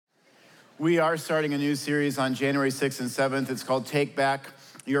We are starting a new series on January 6th and 7th. It's called Take Back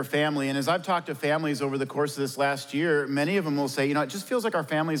Your Family. And as I've talked to families over the course of this last year, many of them will say, it just feels like our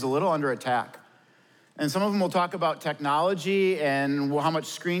family's a little under attack. And some of them will talk about technology and how much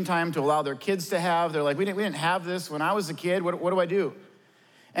screen time to allow their kids to have. They're like, we didn't have this when I was a kid. What do I do?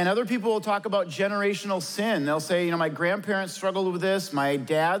 And other people will talk about generational sin. They'll say, my grandparents struggled with this, my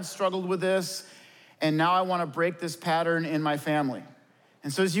dad struggled with this, and now I want to break this pattern in my family.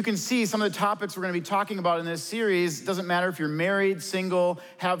 And so as you can see, some of the topics we're going to be talking about in this series, doesn't matter if you're married, single,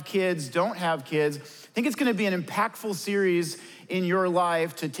 have kids, don't have kids. I think it's going to be an impactful series in your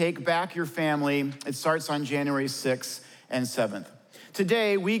life to take back your family. It starts on January 6th and 7th.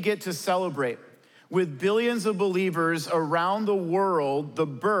 Today, we get to celebrate with billions of believers around the world the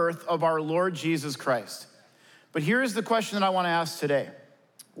birth of our Lord Jesus Christ. But here's the question that I want to ask today.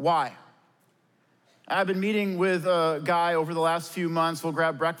 Why? I've been meeting with a guy over the last few months. We'll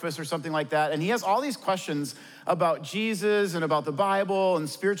grab breakfast or something like that. And he has all these questions about Jesus and about the Bible and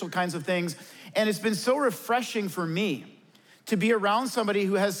spiritual kinds of things. And it's been so refreshing for me to be around somebody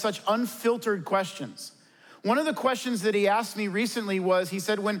who has such unfiltered questions. One of the questions that he asked me recently was, he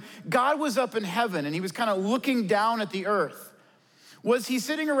said, when God was up in heaven and he was kind of looking down at the earth, was he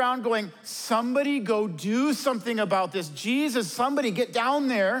sitting around going, somebody go do something about this? Jesus, somebody get down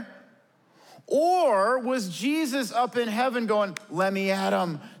there. Or was Jesus up in heaven going, let me at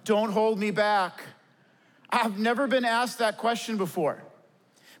him, don't hold me back? I've never been asked that question before.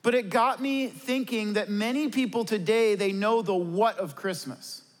 But it got me thinking that many people today, they know the what of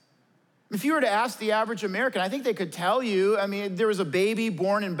Christmas. If you were to ask the average American, I think they could tell you, there was a baby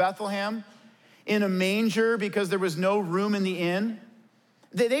born in Bethlehem in a manger because there was no room in the inn.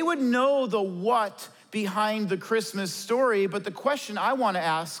 They would know the what behind the Christmas story, but the question I want to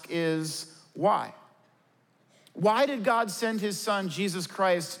ask is, why? Why did God send his son, Jesus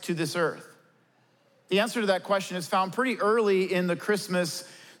Christ, to this earth? The answer to that question is found pretty early in the Christmas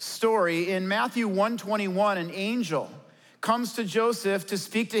story. In Matthew 1:21, an angel comes to Joseph to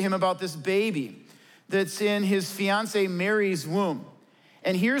speak to him about this baby that's in his fiancée Mary's womb.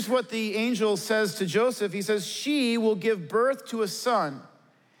 And here's what the angel says to Joseph. He says, she will give birth to a son,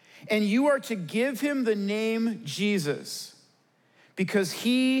 and you are to give him the name Jesus, because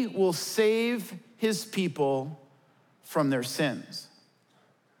he will save his people from their sins.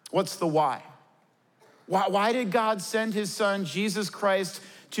 What's the why? Why did God send his son, Jesus Christ,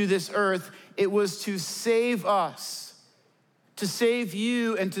 to this earth? It was to save us, to save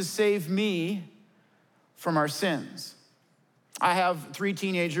you and to save me from our sins. I have 3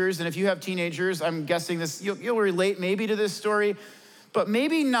 teenagers, and if you have teenagers, I'm guessing this, you'll relate maybe to this story, but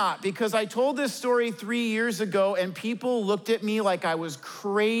maybe not, because I told this story 3 years ago and people looked at me like I was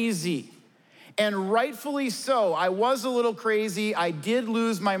crazy. And rightfully so. I was a little crazy. I did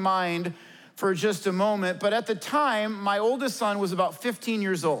lose my mind for just a moment. But at the time, my oldest son was about 15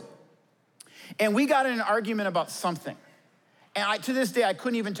 years old. And we got in an argument about something. And to this day, I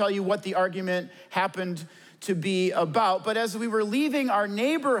couldn't even tell you what the argument happened to be about. But as we were leaving our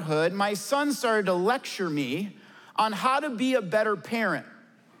neighborhood, my son started to lecture me on how to be a better parent.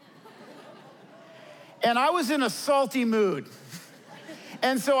 And I was in a salty mood.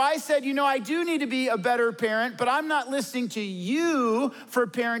 And so I said, I do need to be a better parent, but I'm not listening to you for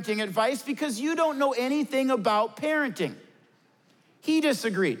parenting advice because you don't know anything about parenting. He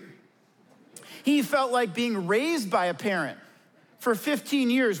disagreed. He felt like being raised by a parent for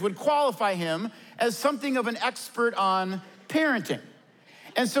 15 years would qualify him as something of an expert on parenting.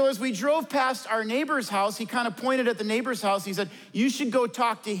 And so as we drove past our neighbor's house, he kind of pointed at the neighbor's house. He said, you should go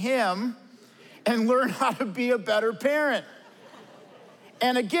talk to him and learn how to be a better parent.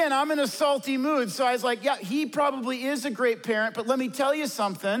 And again, I'm in a salty mood. So I was like, yeah, he probably is a great parent, but let me tell you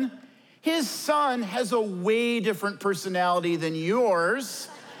something. His son has a way different personality than yours.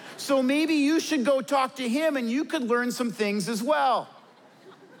 So maybe you should go talk to him and you could learn some things as well.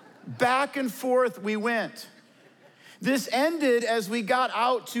 Back and forth we went. This ended as we got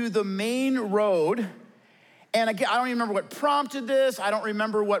out to the main road. And again, I don't even remember what prompted this. I don't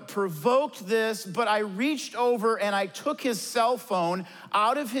remember what provoked this, but I reached over and I took his cell phone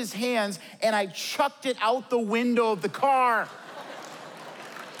out of his hands and I chucked it out the window of the car.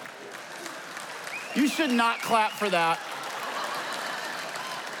 You should not clap for that.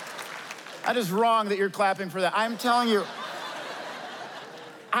 That is wrong that you're clapping for that. I'm telling you,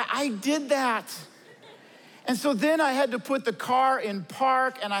 I did that. And so then I had to put the car in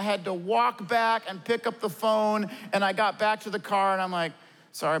park and I had to walk back and pick up the phone, and I got back to the car and I'm like,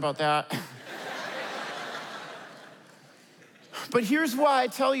 sorry about that. But here's why I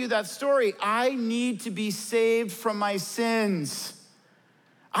tell you that story. I need to be saved from my sins.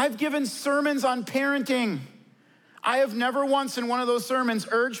 I've given sermons on parenting. I have never once in one of those sermons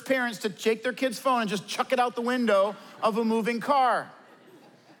urged parents to take their kid's phone and just chuck it out the window of a moving car.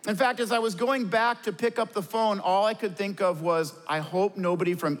 In fact, as I was going back to pick up the phone, all I could think of was, I hope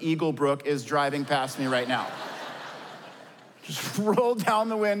nobody from Eagle Brook is driving past me right now. Just roll down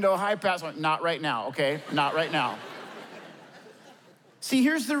the window, high pass, not right now, okay? Not right now. See,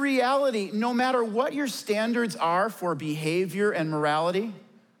 here's the reality. No matter what your standards are for behavior and morality,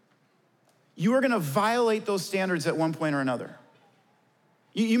 you are gonna violate those standards at one point or another.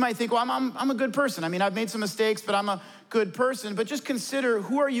 You might think, well, I'm a good person. I mean, I've made some mistakes, but I'm a good person. But just consider,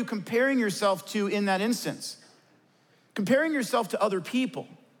 who are you comparing yourself to in that instance? Comparing yourself to other people.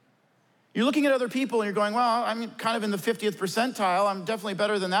 You're looking at other people and you're going, well, I'm kind of in the 50th percentile. I'm definitely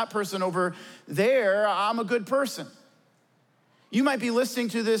better than that person over there. I'm a good person. You might be listening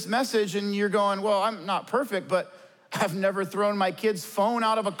to this message and you're going, well, I'm not perfect, but I've never thrown my kid's phone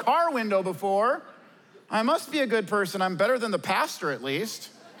out of a car window before. I must be a good person. I'm better than the pastor, at least.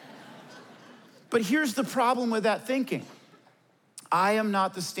 But here's the problem with that thinking. I am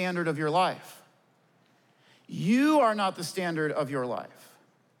not the standard of your life. You are not the standard of your life.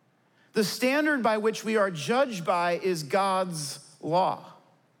 The standard by which we are judged by is God's law.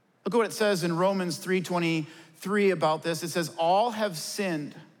 Look at what it says in Romans 3:23 about this. It says, all have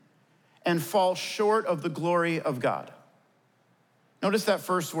sinned and fall short of the glory of God. Notice that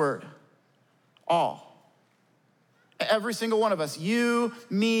first word, all. Every single one of us, you,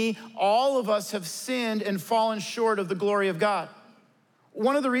 me, all of us have sinned and fallen short of the glory of God.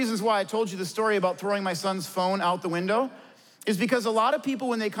 One of the reasons why I told you the story about throwing my son's phone out the window is because a lot of people,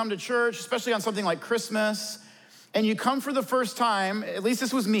 when they come to church, especially on something like Christmas, and you come for the first time, at least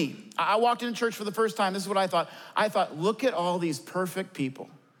this was me. I walked into church for the first time, this is what I thought. I thought, look at all these perfect people.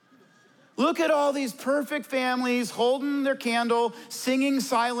 Look at all these perfect families holding their candle, singing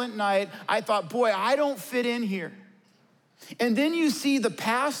Silent Night. I thought, boy, I don't fit in here. And then you see the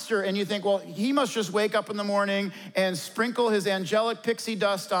pastor and you think, well, he must just wake up in the morning and sprinkle his angelic pixie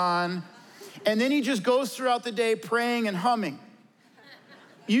dust on. And then he just goes throughout the day praying and humming.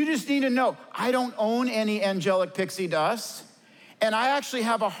 You just need to know, I don't own any angelic pixie dust. And I actually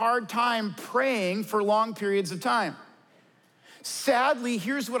have a hard time praying for long periods of time. Sadly,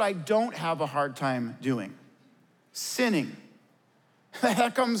 here's what I don't have a hard time doing: sinning.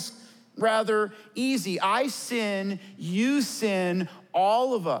 That comes rather easy. I sin, you sin,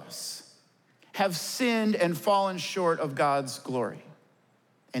 all of us have sinned and fallen short of God's glory.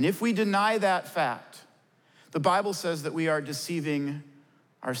 And if we deny that fact, the Bible says that we are deceiving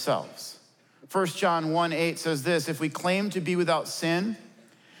ourselves. 1 John 1:8 says this, if we claim to be without sin,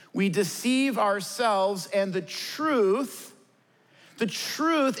 we deceive ourselves and the truth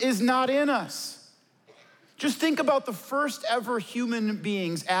is not in us. Just think about the first ever human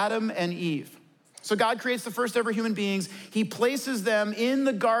beings, Adam and Eve. So God creates the first ever human beings. He places them in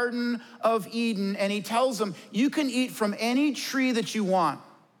the Garden of Eden, and he tells them, you can eat from any tree that you want,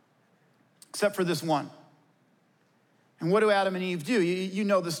 except for this one. And what do Adam and Eve do? You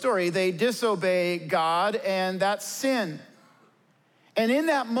know the story. They disobey God, and that's sin. And in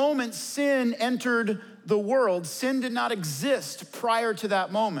that moment, sin entered the world. Sin did not exist prior to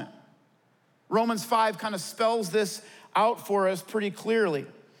that moment. Romans 5 kind of spells this out for us pretty clearly. It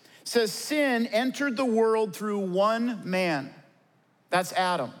says, sin entered the world through one man. That's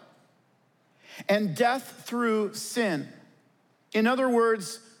Adam. And death through sin. In other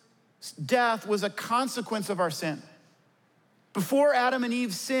words, death was a consequence of our sin. Before Adam and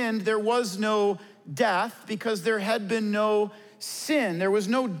Eve sinned, there was no death because there had been no sin. There was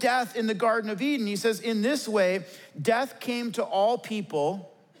no death in the Garden of Eden. He says, in this way, death came to all people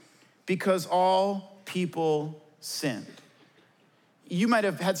because all people sinned. You might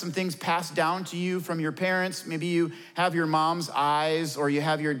have had some things passed down to you from your parents. Maybe you have your mom's eyes or you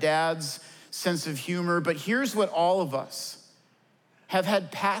have your dad's sense of humor. But here's what all of us have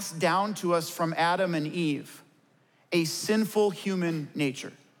had passed down to us from Adam and Eve: a sinful human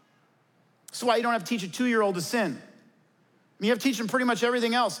nature. That's why you don't have to teach a 2-year-old to sin. You have to teach them pretty much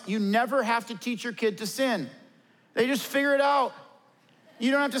everything else. You never have to teach your kid to sin. They just figure it out. You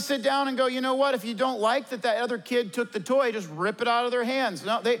don't have to sit down and go, you know what, if you don't like that other kid took the toy, just rip it out of their hands.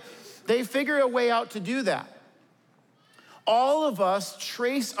 No, they figure a way out to do that. All of us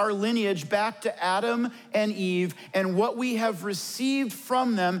trace our lineage back to Adam and Eve, and what we have received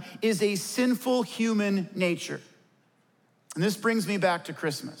from them is a sinful human nature. And this brings me back to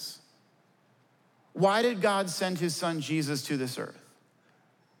Christmas. Why did God send his son Jesus to this earth?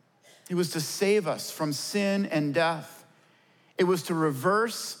 It was to save us from sin and death. It was to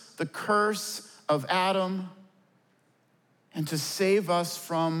reverse the curse of Adam and to save us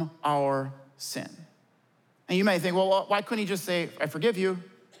from our sin. And you may think, well, why couldn't he just say, I forgive you?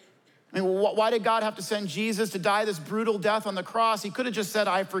 I mean, why did God have to send Jesus to die this brutal death on the cross? He could have just said,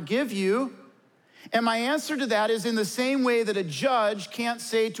 I forgive you. And my answer to that is in the same way that a judge can't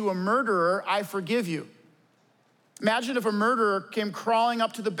say to a murderer, I forgive you. Imagine if a murderer came crawling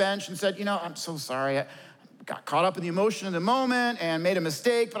up to the bench and said, I'm so sorry. I got caught up in the emotion of the moment and made a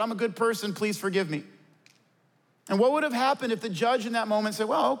mistake, but I'm a good person. Please forgive me. And what would have happened if the judge in that moment said,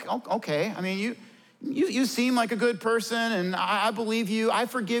 well, okay. I mean, you seem like a good person, and I believe you. I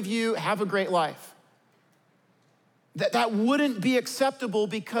forgive you. Have a great life. That wouldn't be acceptable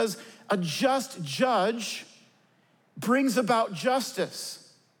because a just judge brings about justice.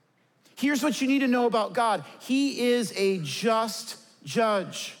 Here's what you need to know about God. He is a just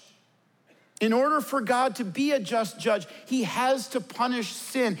judge. In order for God to be a just judge, he has to punish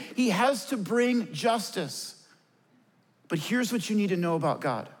sin. He has to bring justice. But here's what you need to know about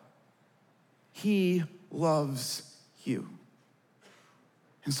God. He loves you.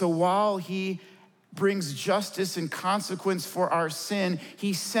 And so while he brings justice and consequence for our sin,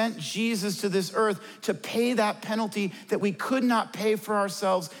 he sent Jesus to this earth to pay that penalty that we could not pay for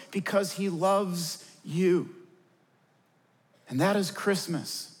ourselves because he loves you. And that is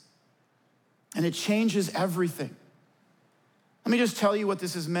Christmas. And it changes everything. Let me just tell you what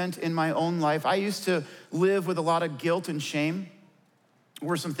this has meant in my own life. I used to live with a lot of guilt and shame. There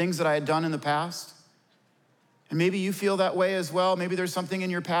were some things that I had done in the past. And maybe you feel that way as well. Maybe there's something in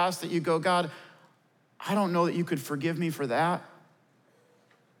your past that you go, God, I don't know that you could forgive me for that.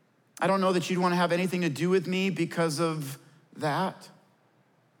 I don't know that you'd want to have anything to do with me because of that.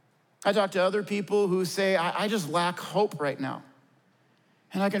 I talk to other people who say, I just lack hope right now.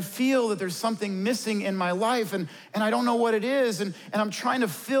 And I can feel that there's something missing in my life, and I don't know what it is, and I'm trying to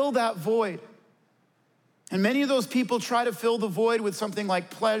fill that void. And many of those people try to fill the void with something like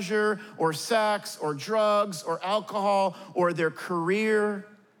pleasure or sex or drugs or alcohol or their career.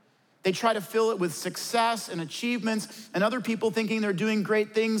 They try to fill it with success and achievements and other people thinking they're doing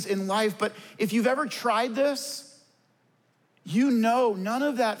great things in life. But if you've ever tried this, you know none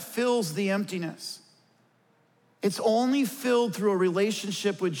of that fills the emptiness. It's only filled through a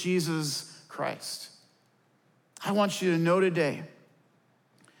relationship with Jesus Christ. I want you to know today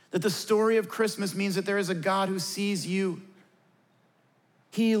that the story of Christmas means that there is a God who sees you.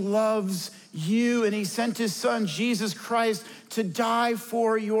 He loves you, and he sent his son, Jesus Christ, to die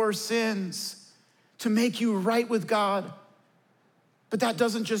for your sins, to make you right with God. But that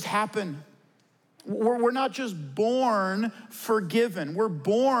doesn't just happen. We're not just born forgiven. We're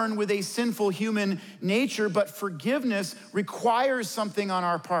born with a sinful human nature, but forgiveness requires something on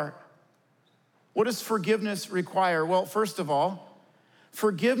our part. What does forgiveness require? Well, first of all,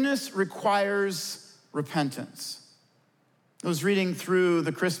 forgiveness requires repentance. I was reading through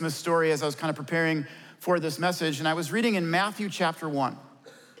the Christmas story as I was kind of preparing for this message, and I was reading in Matthew chapter 1.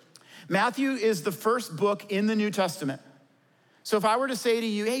 Matthew is the first book in the New Testament. So if I were to say to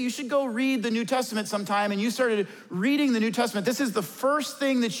you, hey, you should go read the New Testament sometime, and you started reading the New Testament, this is the first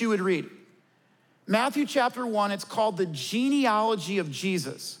thing that you would read. Matthew chapter 1, it's called the genealogy of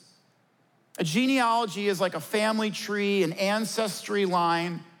Jesus. A genealogy is like a family tree, an ancestry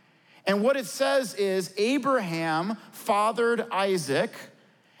line. And what it says is Abraham fathered Isaac,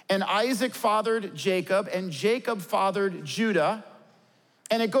 and Isaac fathered Jacob, and Jacob fathered Judah.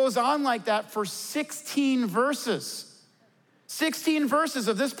 And it goes on like that for 16 verses. 16 verses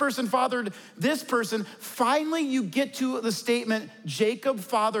of this person fathered this person. Finally, you get to the statement, Jacob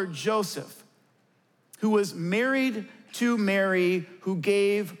fathered Joseph, who was married to Mary, who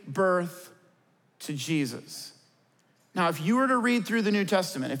gave birth to Jesus. Now, if you were to read through the New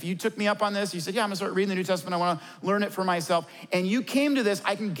Testament, if you took me up on this, you said, yeah, I'm gonna start reading the New Testament, I wanna learn it for myself, and you came to this,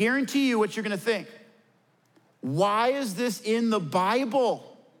 I can guarantee you what you're gonna think. Why is this in the Bible?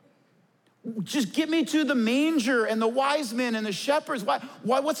 Just get me to the manger and the wise men and the shepherds.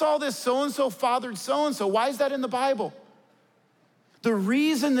 What's all this so-and-so fathered so-and-so? Why is that in the Bible? The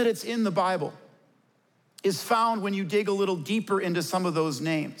reason that it's in the Bible is found when you dig a little deeper into some of those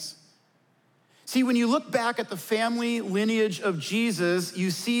names. See, when you look back at the family lineage of Jesus, you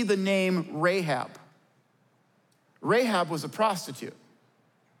see the name Rahab. Rahab was a prostitute.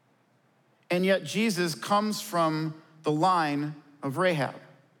 And yet Jesus comes from the line of Rahab.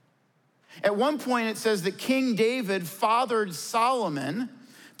 At one point it says that King David fathered Solomon,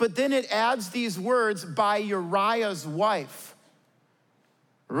 but then it adds these words, by Uriah's wife.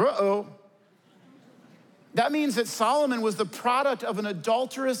 Uh-oh. That means that Solomon was the product of an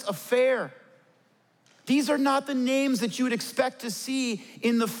adulterous affair. These are not the names that you would expect to see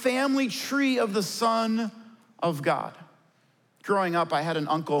in the family tree of the Son of God. Growing up, I had an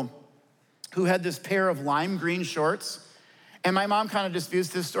uncle who had this pair of lime green shorts. And my mom kind of disputes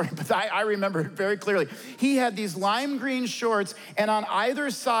this story, but I remember it very clearly. He had these lime green shorts, and on either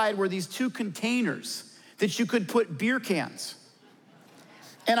side were these two containers that you could put beer cans.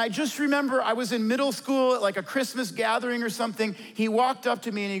 And I just remember I was in middle school at like a Christmas gathering or something. He walked up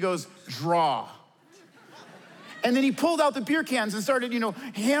to me and he goes, "Draw." And then he pulled out the beer cans and started,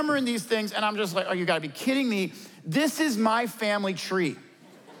 hammering these things. And I'm just like, oh, you gotta be kidding me. This is my family tree.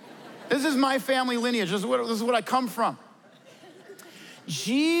 This is my family lineage. This is what I come from.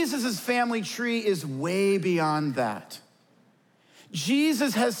 Jesus' family tree is way beyond that.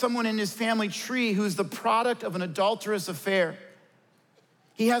 Jesus has someone in his family tree who's the product of an adulterous affair.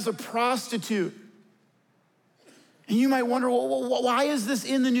 He has a prostitute. And you might wonder, well, why is this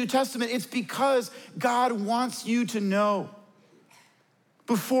in the New Testament? It's because God wants you to know.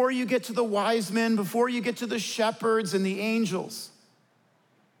 Before you get to the wise men, before you get to the shepherds and the angels,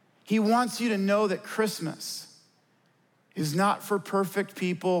 he wants you to know that Christmas is not for perfect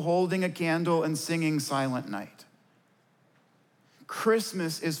people holding a candle and singing Silent Night.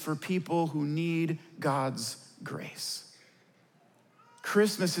 Christmas is for people who need God's grace.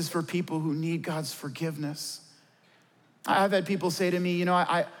 Christmas is for people who need God's forgiveness. I've had people say to me,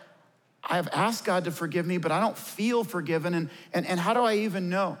 I have asked God to forgive me, but I don't feel forgiven, and how do I even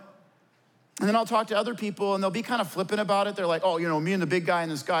know? And then I'll talk to other people, and they'll be kind of flippant about it. They're like, oh, me and the big guy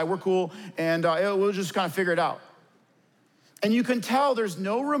and this guy, we're cool, and we'll just kind of figure it out. And you can tell there's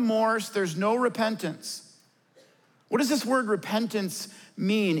no remorse, there's no repentance. What does this word repentance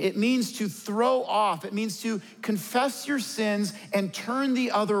mean? It means to throw off. It means to confess your sins and turn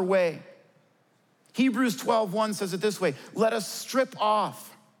the other way. Hebrews 12:1 says it this way: let us strip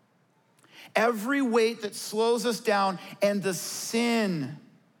off every weight that slows us down and the sin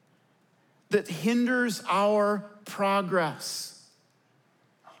that hinders our progress.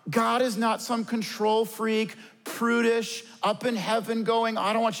 God is not some control freak, prudish, up in heaven going,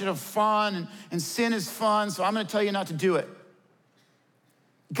 I don't want you to have fun, and sin is fun, so I'm gonna tell you not to do it.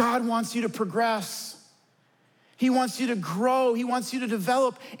 God wants you to progress. He wants you to grow. He wants you to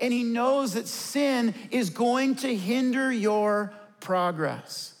develop, and he knows that sin is going to hinder your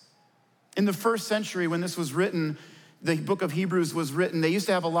progress. In the first century, when this was written, the book of Hebrews was written, they used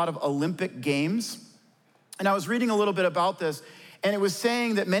to have a lot of Olympic games. And I was reading a little bit about this, and it was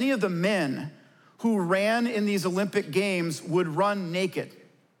saying that many of the men who ran in these Olympic games would run naked.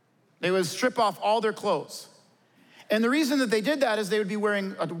 They would strip off all their clothes. And the reason that they did that is they would be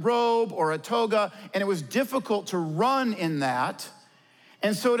wearing a robe or a toga, and it was difficult to run in that.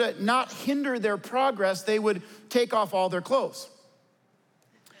 And so to not hinder their progress, they would take off all their clothes.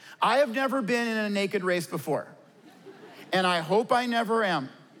 I have never been in a naked race before, and I hope I never am.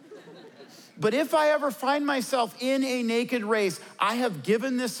 But if I ever find myself in a naked race, I have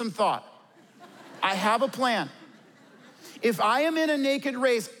given this some thought. I have a plan. If I am in a naked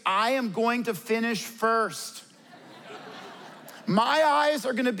race, I am going to finish first. My eyes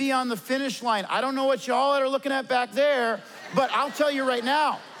are gonna be on the finish line. I don't know what y'all are looking at back there, but I'll tell you right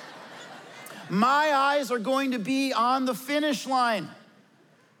now, my eyes are going to be on the finish line.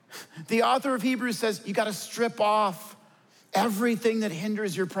 The author of Hebrews says, you gotta strip off everything that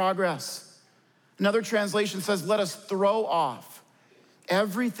hinders your progress. Another translation says, let us throw off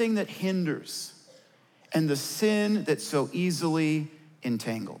everything that hinders and the sin that so easily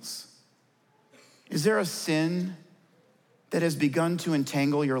entangles. Is there a sin that has begun to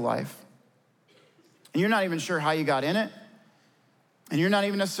entangle your life? And you're not even sure how you got in it, and you're not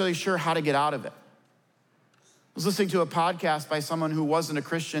even necessarily sure how to get out of it. I was listening to a podcast by someone who wasn't a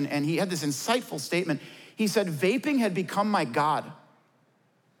Christian, and he had this insightful statement. He said, vaping had become my God.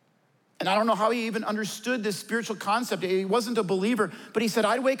 And I don't know how he even understood this spiritual concept. He wasn't a believer, but he said,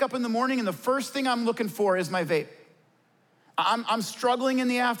 I'd wake up in the morning and the first thing I'm looking for is my vape. I'm struggling in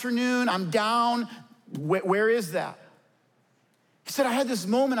the afternoon, I'm down, where is that? He said, I had this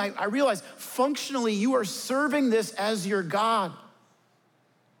moment, I realized functionally you are serving this as your God.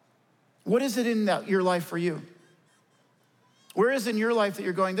 What is it in your life for you? Where is it in your life that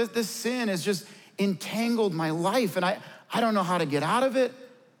you're going, this sin has just entangled my life and I don't know how to get out of it.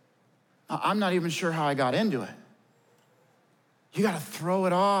 I'm not even sure how I got into it. You gotta throw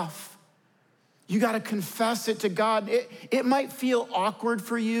it off. You gotta confess it to God. It might feel awkward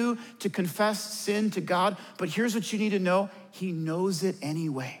for you to confess sin to God, but here's what you need to know. He knows it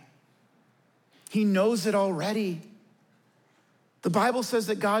anyway. He knows it already. The Bible says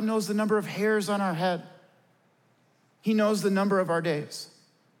that God knows the number of hairs on our head. He knows the number of our days.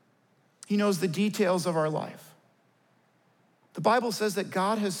 He knows the details of our life. The Bible says that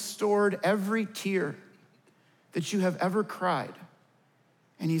God has stored every tear that you have ever cried,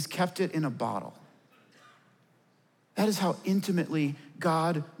 and he's kept it in a bottle. That is how intimately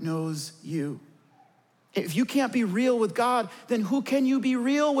God knows you. If you can't be real with God, then who can you be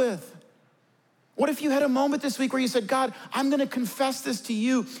real with? What if you had a moment this week where you said, God, I'm gonna confess this to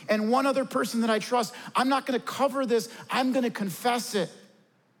you and one other person that I trust. I'm not gonna cover this, I'm gonna confess it.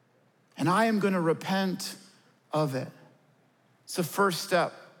 And I am gonna repent of it. It's the first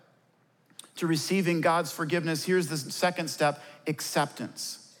step to receiving God's forgiveness. Here's the second step,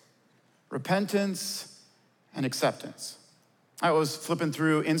 acceptance. Repentance and acceptance. I was flipping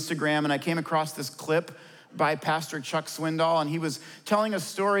through Instagram and I came across this clip by Pastor Chuck Swindoll, and he was telling a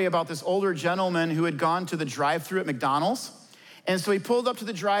story about this older gentleman who had gone to the drive-thru at McDonald's. And so he pulled up to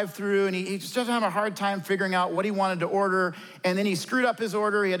the drive-thru and he just having a hard time figuring out what he wanted to order. And then he screwed up his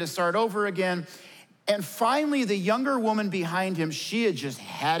order. He had to start over again. And finally, the younger woman behind him, she had just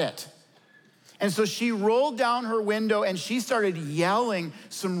had it. And so she rolled down her window and she started yelling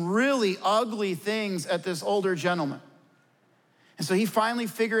some really ugly things at this older gentleman. And so he finally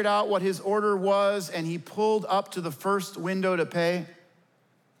figured out what his order was, and he pulled up to the first window to pay.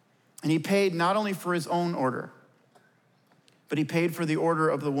 And he paid not only for his own order, but he paid for the order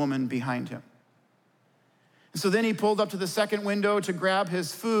of the woman behind him. And so then he pulled up to the second window to grab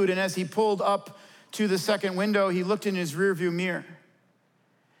his food, and as he pulled up to the second window, he looked in his rearview mirror.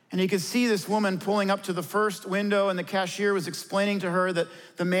 And he could see this woman pulling up to the first window, and the cashier was explaining to her that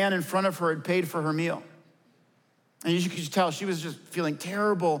the man in front of her had paid for her meal. And you could tell she was just feeling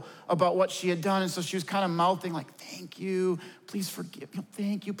terrible about what she had done. And so she was kind of mouthing like, thank you, please forgive me.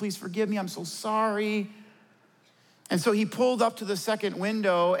 Thank you, please forgive me, I'm so sorry. And so he pulled up to the second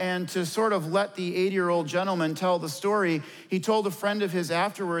window, and to sort of let the 80-year-old gentleman tell the story, he told a friend of his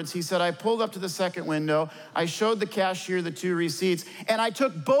afterwards, he said, I pulled up to the second window, I showed the cashier the 2 receipts, and I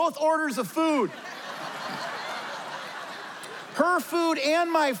took both orders of food. Her food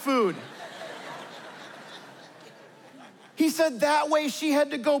and my food. He said that way she had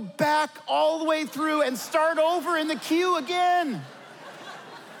to go back all the way through and start over in the queue again.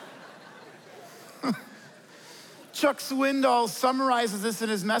 Chuck Swindoll summarizes this in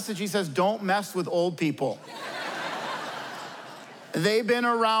his message. He says, don't mess with old people. They've been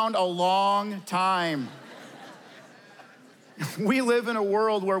around a long time. We live in a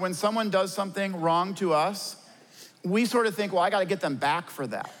world where when someone does something wrong to us, we sort of think, well, I gotta get them back for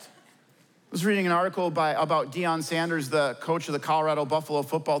that. I was reading an article about Deion Sanders, the coach of the Colorado Buffalo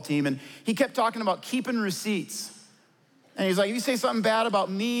football team, and he kept talking about keeping receipts. And he's like, if you say something bad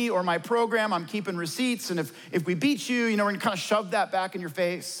about me or my program, I'm keeping receipts, and if we beat you, we're gonna kind of shove that back in your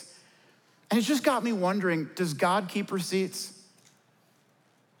face. And it just got me wondering, does God keep receipts?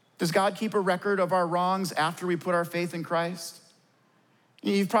 Does God keep a record of our wrongs after we put our faith in Christ?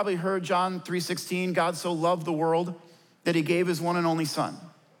 You've probably heard John 3:16, God so loved the world that he gave his one and only son,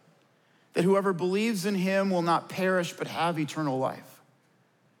 that whoever believes in him will not perish but have eternal life.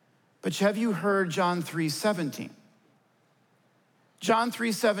 But have you heard John 3:17? John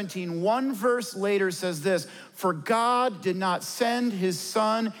 3:17, one verse later says this, for God did not send his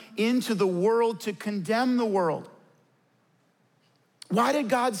son into the world to condemn the world. Why did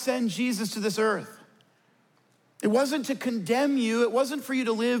God send Jesus to this earth? It wasn't to condemn you. It wasn't for you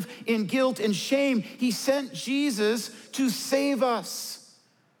to live in guilt and shame. He sent Jesus to save us,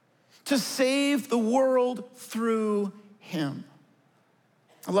 to save the world through him.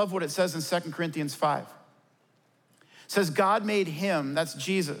 I love what it says in 2 Corinthians 5. It says, God made him, that's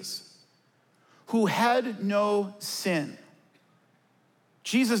Jesus, who had no sin.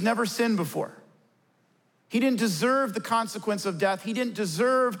 Jesus never sinned before. He didn't deserve the consequence of death. He didn't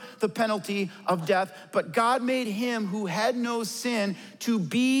deserve the penalty of death, but God made him who had no sin to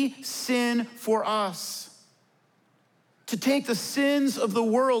be sin for us. To take the sins of the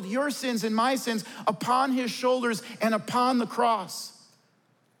world, your sins and my sins, upon his shoulders and upon the cross,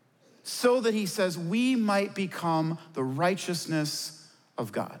 so that he says we might become the righteousness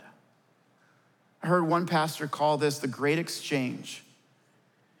of God. I heard one pastor call this the great exchange.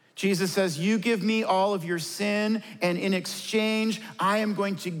 Jesus says, you give me all of your sin, and in exchange, I am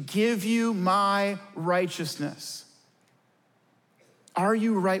going to give you my righteousness. Are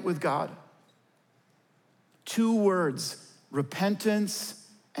you right with God? 2 words, repentance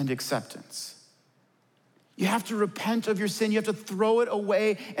and acceptance. You have to repent of your sin. You have to throw it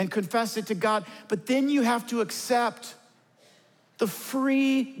away and confess it to God. But then you have to accept the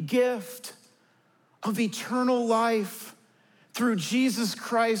free gift of eternal life through Jesus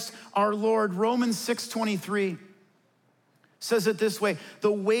Christ our Lord. Romans 6:23 says it this way,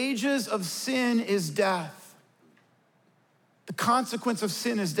 the wages of sin is death. The consequence of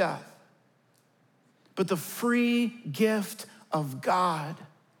sin is death. But the free gift of God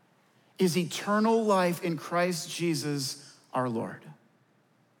is eternal life in Christ Jesus our Lord.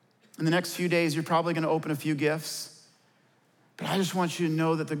 In the next few days, you're probably going to open a few gifts, but I just want you to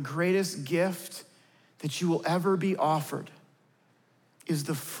know that the greatest gift that you will ever be offered is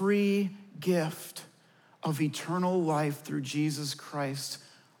the free gift of eternal life through Jesus Christ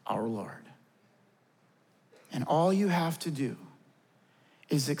our Lord. And all you have to do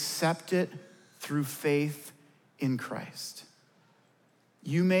is accept it through faith in Christ.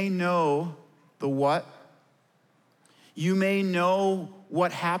 You may know the what. You may know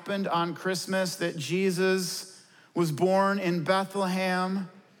what happened on Christmas, that Jesus was born in Bethlehem,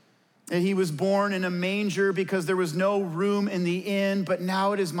 that he was born in a manger because there was no room in the inn, but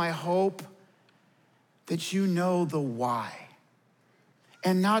now it is my hope that you know the why.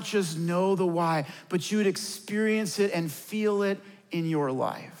 And not just know the why, but you would experience it and feel it in your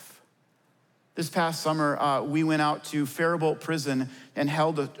life. This past summer, we went out to Faribault Prison and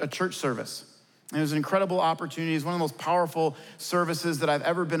held a church service. And it was an incredible opportunity. It was one of the most powerful services that I've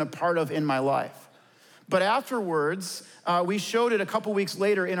ever been a part of in my life. But afterwards, we showed it a couple weeks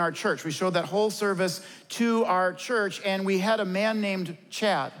later in our church. We showed that whole service to our church, and we had a man named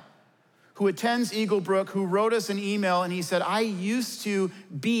Chad who attends Eagle Brook, who wrote us an email, and he said, I used to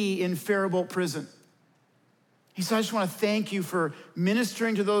be in Faribault Prison. He said, I just want to thank you for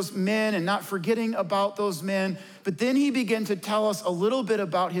ministering to those men and not forgetting about those men. But then he began to tell us a little bit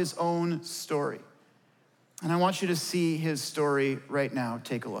about his own story. And I want you to see his story right now.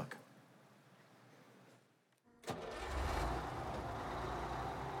 Take a look.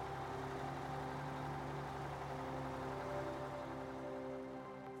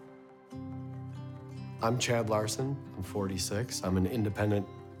 I'm Chad Larson. I'm 46. I'm an independent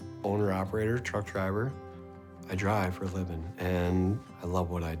owner-operator, truck driver. I drive for a living, and I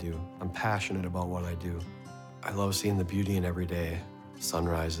love what I do. I'm passionate about what I do. I love seeing the beauty in every day.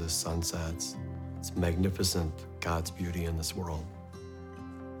 Sunrises, sunsets. It's magnificent, God's beauty in this world.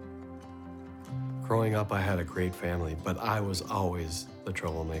 Growing up, I had a great family, but I was always the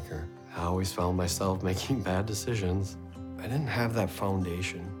troublemaker. I always found myself making bad decisions. I didn't have that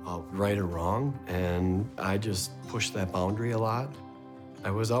foundation of right or wrong, and I just pushed that boundary a lot.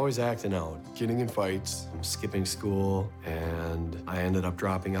 I was always acting out, getting in fights, skipping school, and I ended up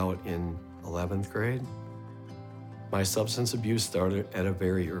dropping out in 11th grade. My substance abuse started at a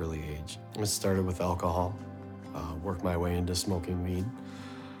very early age. It started with alcohol, worked my way into smoking weed.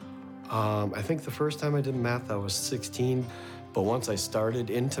 I think the first time I did meth, I was 16, but once I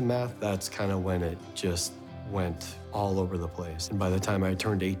started into meth, that's kind of when it just went all over the place. And by the time I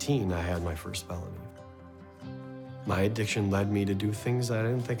turned 18, I had my first felony. My addiction led me to do things I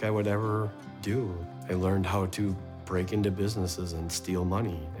didn't think I would ever do. I learned how to break into businesses and steal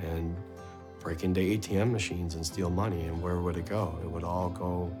money, and break into ATM machines and steal money. And where would it go? It would all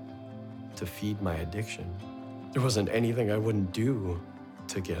go to feed my addiction. There wasn't anything I wouldn't do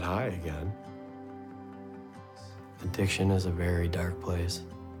to get high again. Addiction is a very dark place.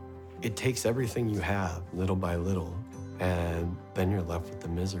 It takes everything you have, little by little, and then you're left with the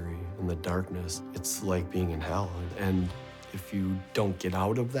misery and the darkness. It's like being in hell. And if you don't get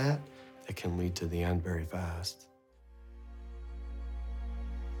out of that, it can lead to the end very fast.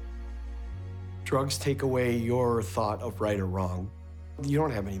 Drugs take away your thought of right or wrong. You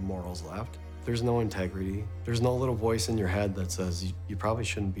don't have any morals left. There's no integrity. There's no little voice in your head that says, you probably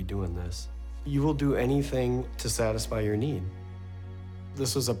shouldn't be doing this. You will do anything to satisfy your need.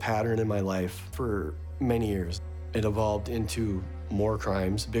 This was a pattern in my life for many years. It evolved into more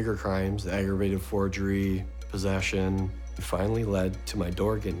crimes, bigger crimes, aggravated forgery, possession. It finally led to my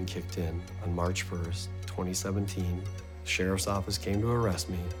door getting kicked in on March 1st, 2017. The sheriff's office came to arrest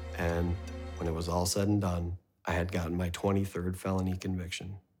me, and when it was all said and done, I had gotten my 23rd felony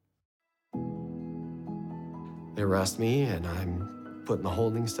conviction. They arrest me, and I'm put in the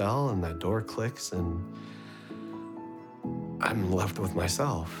holding cell, and that door clicks, and I'm left with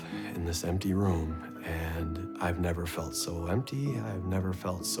myself in this empty room. And I've never felt so empty. I've never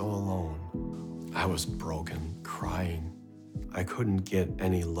felt so alone. I was broken, crying. I couldn't get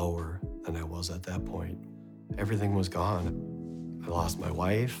any lower than I was at that point. Everything was gone. I lost my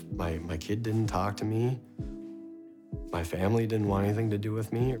wife. My kid didn't talk to me. My family didn't want anything to do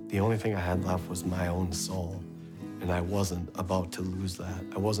with me. The only thing I had left was my own soul. And I wasn't about to lose that.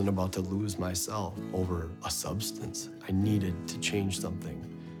 I wasn't about to lose myself over a substance. I needed to change something.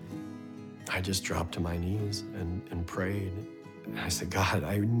 I just dropped to my knees and prayed. And I said, God,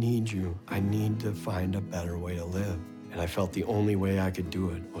 I need you. I need to find a better way to live. And I felt the only way I could do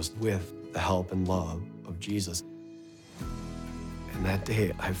it was with the help and love of Jesus. And that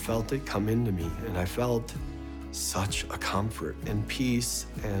day, I felt it come into me, and I felt such a comfort and peace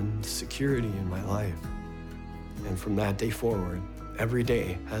and security in my life. And from that day forward, every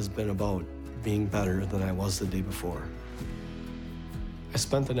day has been about being better than I was the day before. I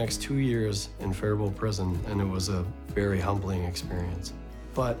spent the next 2 years in Faribault Prison, and it was a very humbling experience.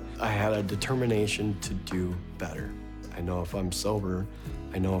 But I had a determination to do better. I know if I'm sober,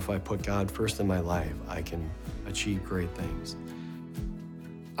 I know if I put God first in my life, I can achieve great things.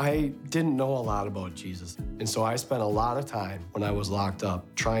 I didn't know a lot about Jesus, and so I spent a lot of time when I was locked up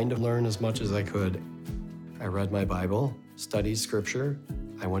trying to learn as much as I could. I read my Bible, studied scripture,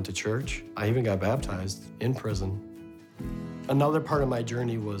 I went to church, I even got baptized in prison. Another part of my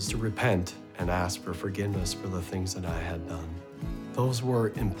journey was to repent and ask for forgiveness for the things that I had done. Those were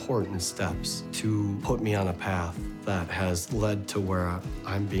important steps to put me on a path that has led to where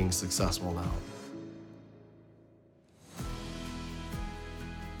I'm being successful now.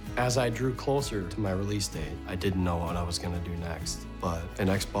 As I drew closer to my release date, I didn't know what I was going to do next. But an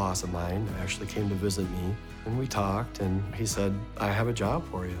ex-boss of mine actually came to visit me, and we talked, and he said, I have a job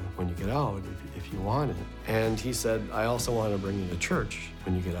for you when you get out, if you want it. And he said, I also want to bring you to church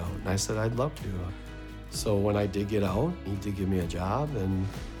when you get out. And I said, I'd love to. So when I did get out, he did give me a job, and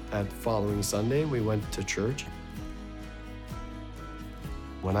that following Sunday, we went to church.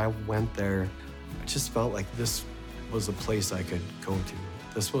 When I went there, I just felt like this was a place I could go to.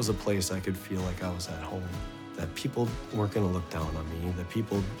 This was a place I could feel like I was at home, that people weren't gonna look down on me, that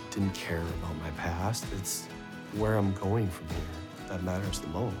people didn't care about my past. It's where I'm going from here that matters the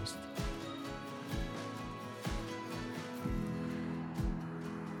most.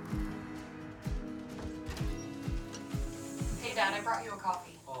 Hey, Dad, I brought you a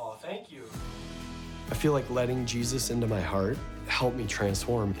coffee. Oh, thank you. I feel like letting Jesus into my heart helped me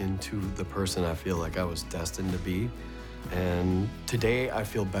transform into the person I feel like I was destined to be. And today I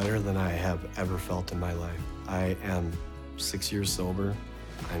feel better than I have ever felt in my life. I am 6 years sober.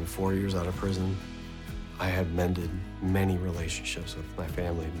 I'm 4 years out of prison. I have mended many relationships with my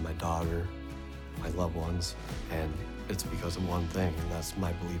family, my daughter, my loved ones, and it's because of one thing, and that's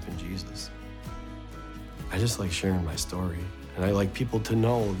my belief in Jesus. I just like sharing my story, and I like people to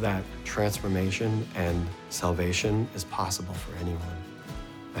know that transformation and salvation is possible for anyone.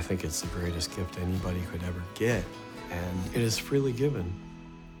 I think it's the greatest gift anybody could ever get, and it is freely given.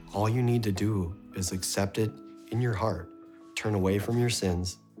 All you need to do is accept it in your heart, turn away from your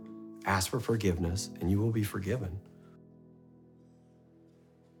sins, ask for forgiveness, and you will be forgiven.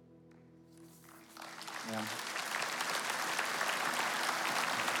 Yeah.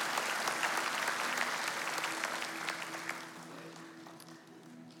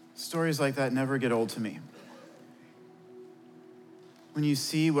 Stories like that never get old to me. When you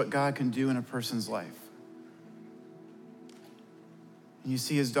see what God can do in a person's life, and you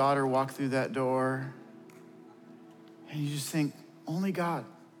see his daughter walk through that door, and you just think, only God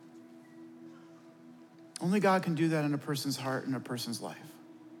can do that in a person's heart and a person's life.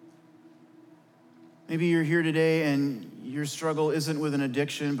 Maybe you're here today and your struggle isn't with an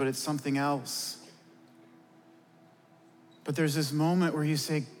addiction, but it's something else. But there's this moment where you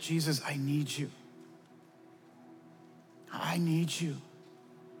say, Jesus, I need you. I need you.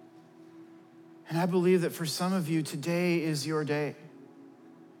 And I believe that for some of you, today is your day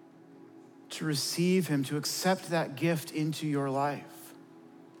to receive him, to accept that gift into your life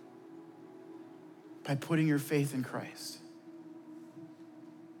by putting your faith in Christ.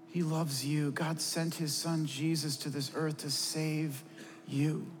 He loves you. God sent his son Jesus to this earth to save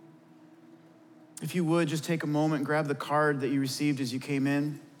you. If you would, just take a moment and grab the card that you received as you came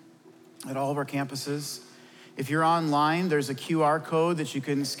in at all of our campuses. If you're online, there's a QR code that you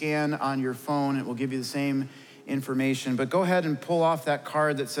can scan on your phone. It will give you the same information. But go ahead and pull off that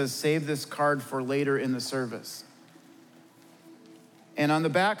card that says, save this card for later in the service. And on the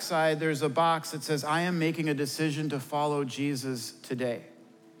back side, there's a box that says, I am making a decision to follow Jesus today.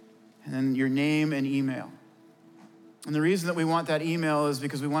 And then your name and email. And the reason that we want that email is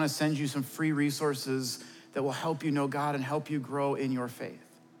because we want to send you some free resources that will help you know God and help you grow in your faith.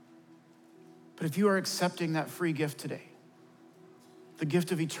 But if you are accepting that free gift today, the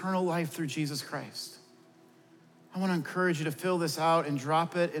gift of eternal life through Jesus Christ, I want to encourage you to fill this out and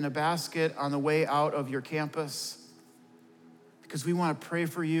drop it in a basket on the way out of your campus, because we want to pray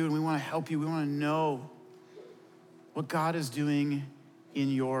for you and we want to help you. We want to know what God is doing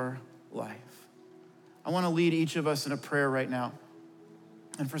in your life. I want to lead each of us in a prayer right now.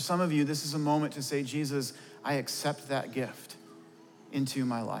 And for some of you, this is a moment to say, Jesus, I accept that gift into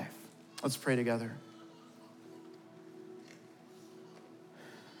my life. Let's pray together.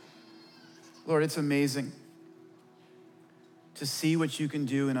 Lord, it's amazing to see what you can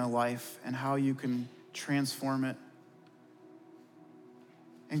do in a life and how you can transform it.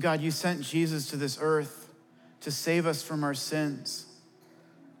 And God, you sent Jesus to this earth to save us from our sins.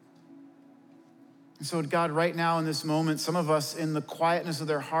 And so God, right now in this moment, some of us in the quietness of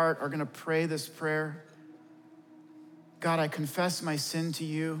their heart are gonna pray this prayer. God, I confess my sin to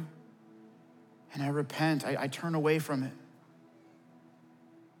you and I repent, I turn away from it.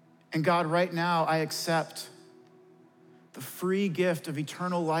 And God, right now I accept the free gift of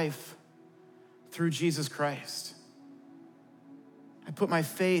eternal life through Jesus Christ. I put my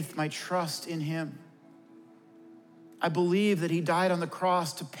faith, my trust in him. I believe that he died on the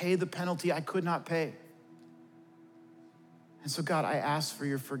cross to pay the penalty I could not pay. And so God, I ask for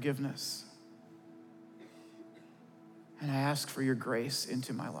your forgiveness. And I ask for your grace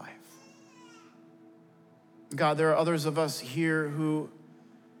into my life. God, there are others of us here who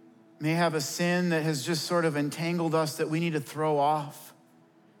may have a sin that has just sort of entangled us that we need to throw off.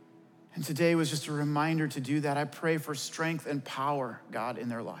 And today was just a reminder to do that. I pray for strength and power, God, in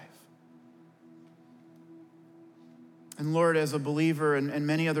their life. And Lord, as a believer and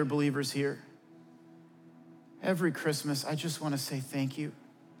many other believers here, every Christmas, I just want to say thank you.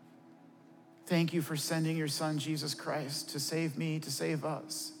 Thank you for sending your son, Jesus Christ, to save me, to save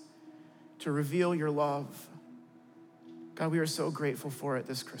us, to reveal your love. God, we are so grateful for it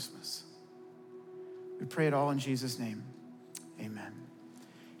this Christmas. We pray it all in Jesus' name. Amen.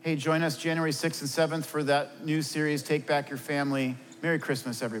 Hey, join us January 6th and 7th for that new series, Take Back Your Family. Merry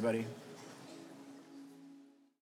Christmas, everybody.